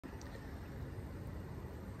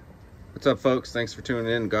What's up, folks? Thanks for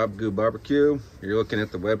tuning in. Wagyu Barbecue. You're looking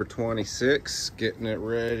at the Weber 26, getting it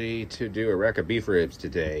ready to do a rack of beef ribs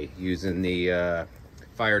today using the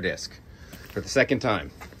fire disc for the second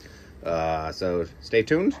time. So stay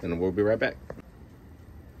tuned and we'll be right back.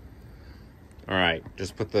 All right,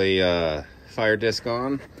 just put the fire disc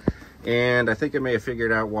on, and I think I may have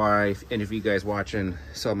figured out why any of you guys watching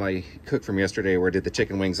saw my cook from yesterday where I did the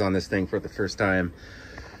chicken wings on this thing for the first time.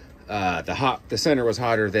 The center was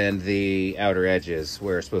hotter than the outer edges,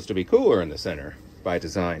 where it's supposed to be cooler in the center by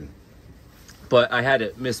design. But I had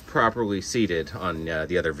it misproperly seated on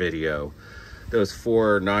the other video. Those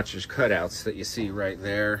 4 notches cutouts that you see right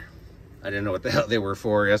there, I didn't know what the hell they were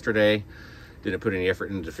for yesterday. Didn't put any effort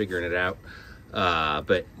into figuring it out.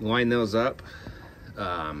 But line those up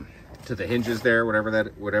to the hinges there,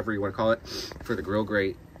 whatever you want to call it, for the grill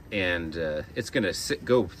grate, and it's gonna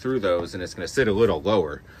go through those, and it's gonna sit a little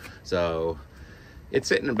lower. So it's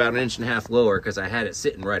sitting about 1.5 inches lower because I had it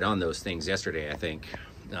sitting right on those things yesterday, I think.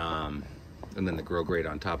 And then the grill grate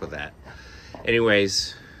on top of that.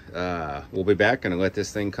 Anyways, we'll be back. Gonna let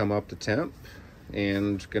this thing come up to temp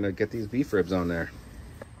and gonna get these beef ribs on there.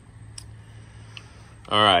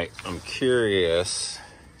 All right, I'm curious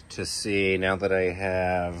to see, now that I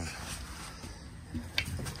have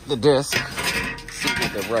the disc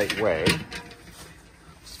seated the right way.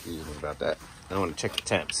 Excuse me about that. I want to check the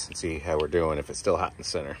temps and see how we're doing, if it's still hot in the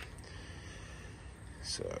center.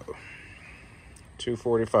 So,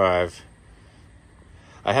 245.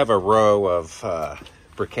 I have a row of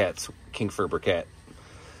briquettes, Kingsford briquette,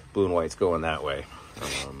 blue and white's going that way.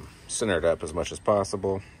 Centered up as much as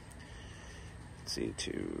possible. Let's see,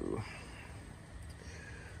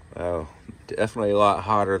 oh, definitely a lot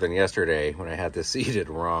hotter than yesterday when I had this seated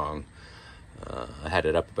wrong. I had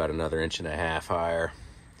it up about another 1.5 inches higher.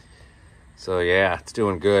 So yeah, it's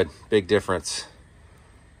doing good. Big difference.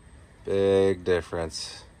 Big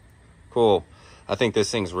difference. Cool. I think this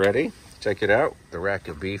thing's ready. Check it out. The rack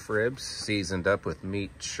of beef ribs, seasoned up with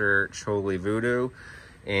Meat Church Holy Voodoo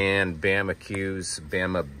and Bama Q's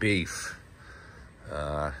Bama beef.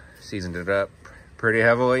 Seasoned it up pretty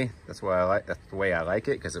heavily. That's the way I like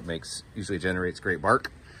it, because it usually generates great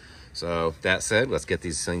bark. So that said, let's get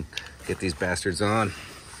these bastards on.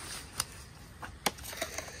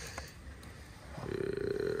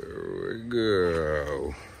 There we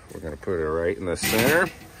go. We're gonna put it right in the center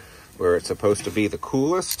where it's supposed to be the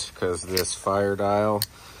coolest, because this fire dial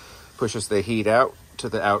pushes the heat out to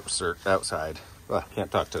the outside. Well, I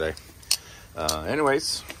can't talk today.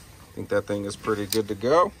 Anyways, I think that thing is pretty good to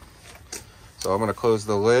go. So I'm gonna close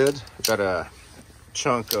the lid. I've got a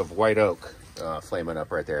chunk of white oak flaming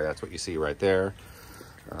up right there. That's what you see right there.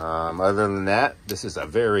 Other than that, this is a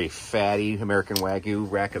very fatty American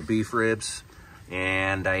Wagyu rack of beef ribs,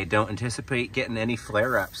 and I don't anticipate getting any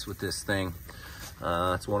flare-ups with this thing.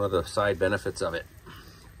 That's one of the side benefits of it.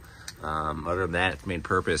 Other than that, its main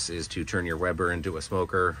purpose is to turn your Weber into a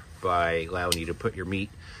smoker by allowing you to put your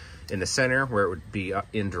meat in the center where it would be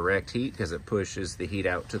indirect heat, because it pushes the heat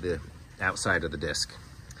out to the outside of the disc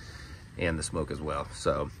and the smoke as well.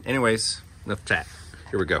 So anyways, enough chat.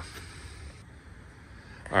 Here we go.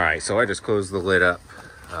 All right, so I just closed the lid up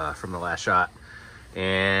from the last shot,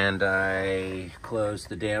 and I closed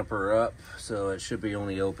the damper up, so it should be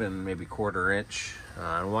only open maybe 1/4 inch.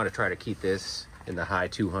 I want to try to keep this in the high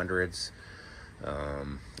 200s.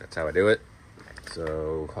 That's how I do it.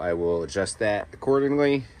 So I will adjust that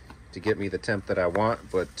accordingly to get me the temp that I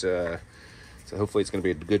want, but so hopefully it's going to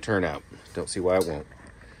be a good turnout. Don't see why it won't.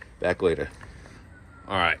 Back later.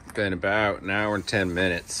 All right, been about 1 hour and 10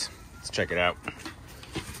 minutes. Let's check it out.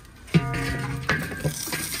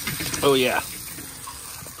 Oh yeah,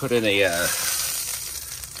 put in a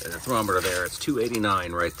thermometer there. It's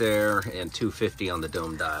 289 right there and 250 on the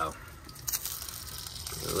dome dial.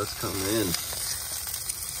 So let's come in.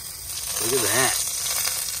 Look at that.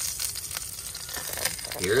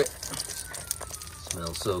 Hear it?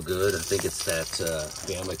 Smells so good. I think it's that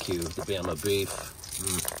Bama Q, the Bama beef.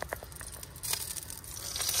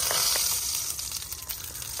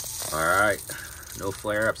 All right, no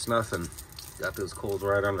flare-ups, nothing. Got those coals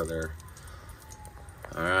right under there.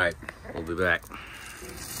 All right, we'll be back.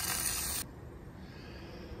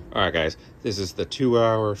 All right, guys, this is the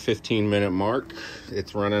 2-hour, 15-minute mark.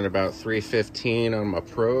 It's running about 315 on my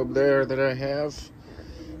probe there that I have.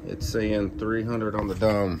 It's saying 300 on the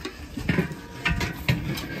dome.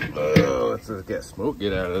 Oh, let's just get smoke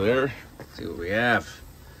get out of there. Let's see what we have.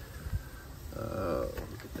 Oh,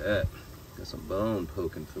 look at that. Got some bone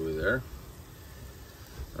poking through there.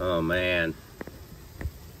 Oh man.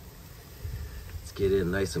 Let's get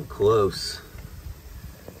in nice and close.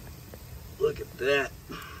 Look at that.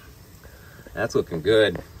 That's looking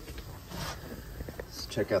good. Let's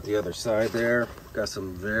check out the other side there. Got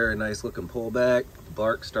some very nice looking pullback.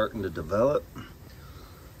 Bark starting to develop.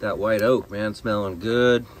 That white oak, man, smelling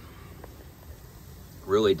good.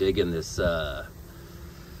 Really digging this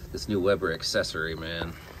this new Weber accessory,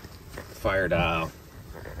 man. Fire dial.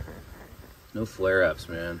 No flare-ups,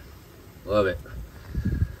 man. Love it.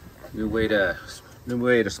 New way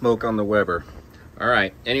to smoke on the Weber. All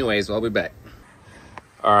right. Anyways, I'll be back.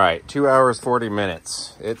 All right, 2 hours 40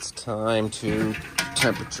 minutes. It's time to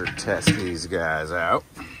temperature test these guys out.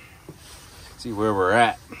 See where we're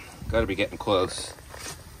at. Got to be getting close.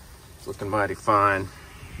 It's looking mighty fine.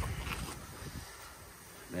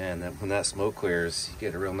 Man, when that smoke clears, you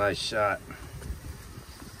get a real nice shot.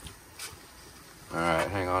 All right,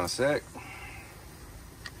 hang on a sec.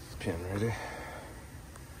 Pin ready.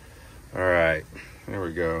 All right, there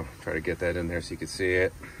we go. Try to get that in there so you can see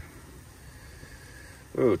it.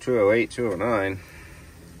 Ooh, 208, 209.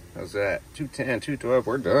 How's that? 210, 212,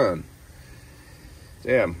 we're done.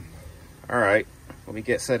 Damn. All right, let me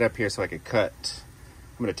get set up here so I can cut.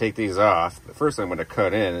 I'm gonna take these off, but first I'm gonna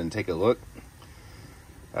cut in and take a look.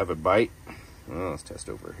 Have a bite. Oh, let's test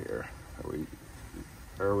over here.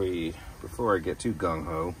 Are we, before I get too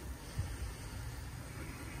gung-ho,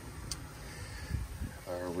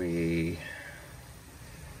 are we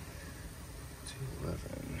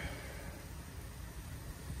 211,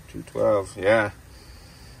 212? Yeah,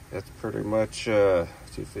 that's pretty much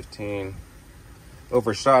 215.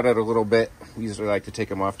 Overshot it a little bit. We usually like to take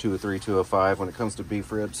them off 203, 205 when it comes to beef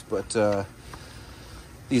ribs, but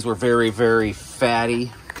these were very, very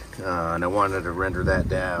fatty, and I wanted to render that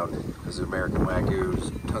down because of American Wagyu,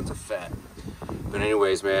 there's tons of fat. But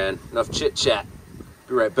anyways, man, enough chit chat.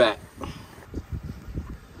 Be right back.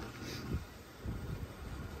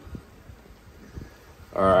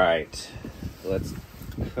 All right, let's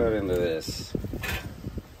cut into this.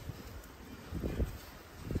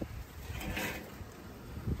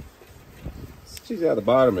 Let's see how the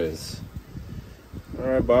bottom is. All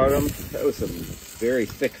right, bottom. That was some very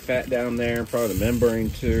thick fat down there, probably the membrane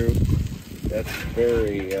too. That's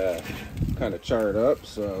very kind of charred up,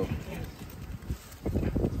 so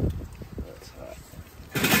that's hot.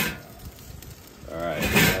 All right,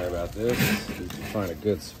 sorry about this. You can find a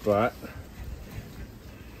good spot.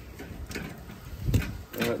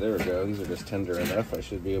 All right, there we go. These are just tender enough. I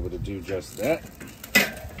should be able to do just that.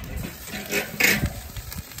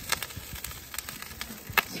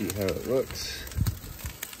 See how it looks.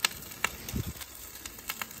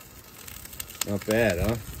 Not bad,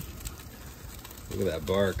 huh? Look at that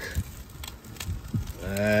bark.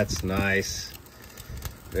 That's nice.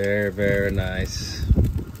 Very, very nice.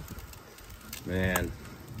 Man.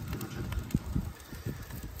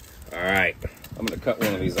 All right. I'm going to cut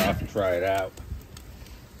one of these off and try it out.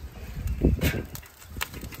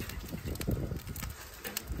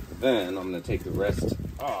 Then I'm going to take the rest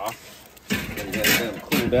off and let them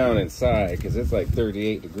cool down inside because it's like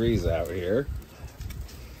 38 degrees out here.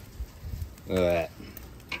 Look at that.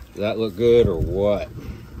 Does that look good or what?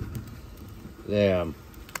 Damn.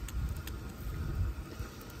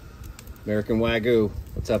 American Wagyu.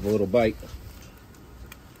 Let's have a little bite.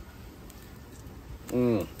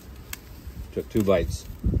 Took 2 bites.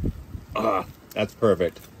 That's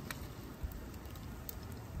perfect.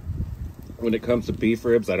 When it comes to beef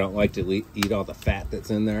ribs, I don't like to eat all the fat that's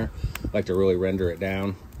in there. I like to really render it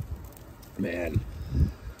down. Man.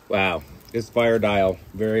 Wow. This fire dial,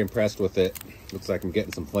 very impressed with it. Looks like I'm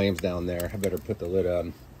getting some flames down there. I better put the lid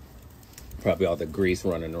on. Probably all the grease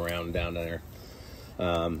running around down there.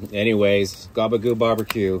 Anyways, Gabagoo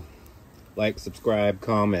Barbecue. Like, subscribe,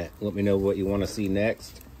 comment. Let me know what you want to see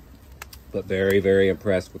next. But very, very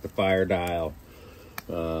impressed with the fire dial.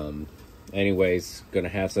 Anyways, gonna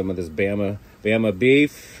have some of this Bama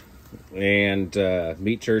beef and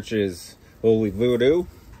Meat Church's Holy Voodoo.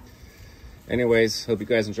 Anyways, hope you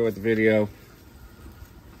guys enjoyed the video.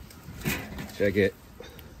 Check it.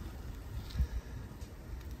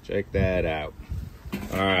 Check that out.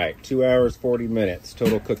 All right, 2 hours, 40 minutes.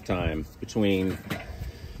 Total cook time between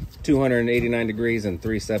 289 degrees and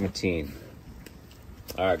 317.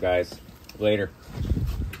 All right, guys. Later.